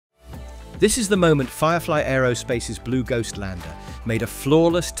This is the moment Firefly Aerospace's Blue Ghost lander made a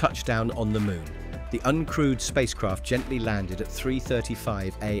flawless touchdown on the moon. The uncrewed spacecraft gently landed at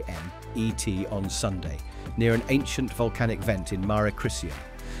 3:35 a.m. ET on Sunday, near an ancient volcanic vent in Mare Crisium,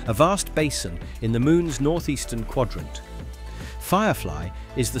 a vast basin in the moon's northeastern quadrant. Firefly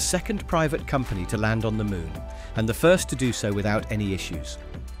is the second private company to land on the moon, and the first to do so without any issues.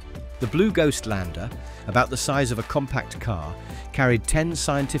 The Blue Ghost lander, about the size of a compact car, carried 10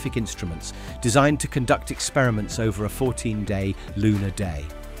 scientific instruments designed to conduct experiments over a 14-day lunar day.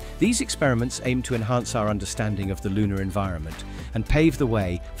 These experiments aim to enhance our understanding of the lunar environment and pave the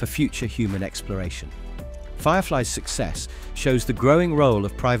way for future human exploration. Firefly's success shows the growing role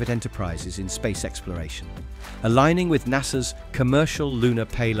of private enterprises in space exploration, aligning with NASA's Commercial Lunar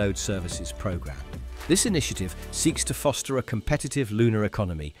Payload Services program. This initiative seeks to foster a competitive lunar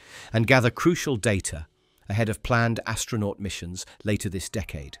economy and gather crucial data ahead of planned astronaut missions later this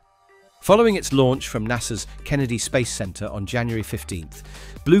decade. Following its launch from NASA's Kennedy Space Center on January 15th,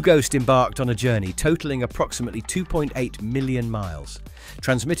 Blue Ghost embarked on a journey totaling approximately 2.8 million miles,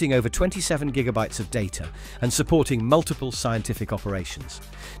 transmitting over 27 gigabytes of data and supporting multiple scientific operations.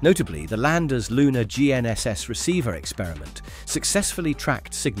 Notably, the lander's lunar GNSS receiver experiment successfully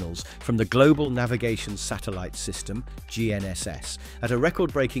tracked signals from the Global Navigation Satellite System, GNSS, at a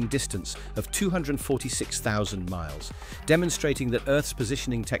record-breaking distance of 246,000 miles, demonstrating that Earth's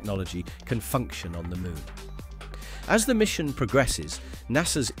positioning technology can function on the moon. As the mission progresses,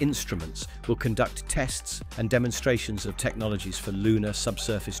 NASA's instruments will conduct tests and demonstrations of technologies for lunar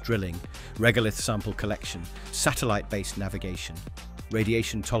subsurface drilling, regolith sample collection, satellite-based navigation,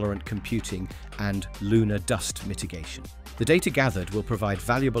 radiation-tolerant computing, and lunar dust mitigation. The data gathered will provide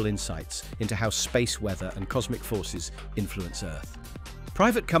valuable insights into how space weather and cosmic forces influence Earth.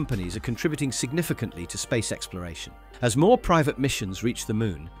 Private companies are contributing significantly to space exploration. As more private missions reach the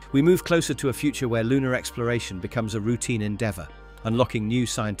moon, we move closer to a future where lunar exploration becomes a routine endeavor, unlocking new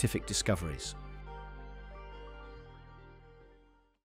scientific discoveries.